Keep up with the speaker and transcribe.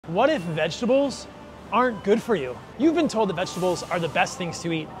What if vegetables aren't good for you? You've been told that vegetables are the best things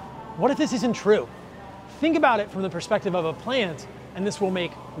to eat. What if this isn't true? Think about it from the perspective of a plant, and this will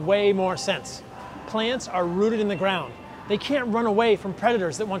make way more sense. Plants are rooted in the ground. They can't run away from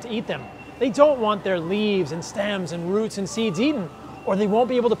predators that want to eat them. They don't want their leaves and stems and roots and seeds eaten, or they won't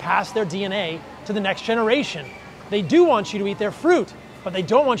be able to pass their DNA to the next generation. They do want you to eat their fruit, but they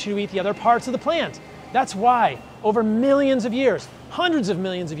don't want you to eat the other parts of the plant. That's why, over millions of years, hundreds of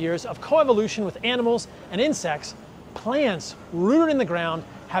millions of years of coevolution with animals and insects, plants rooted in the ground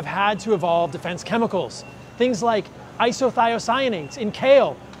have had to evolve defense chemicals. Things like isothiocyanates in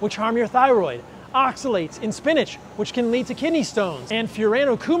kale, which harm your thyroid, oxalates in spinach, which can lead to kidney stones, and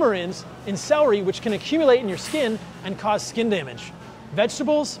furanocoumarins in celery, which can accumulate in your skin and cause skin damage.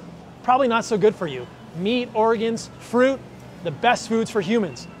 Vegetables, probably not so good for you. Meat, organs, fruit, the best foods for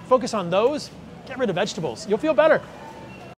humans. Focus on those, get rid of vegetables. You'll feel better.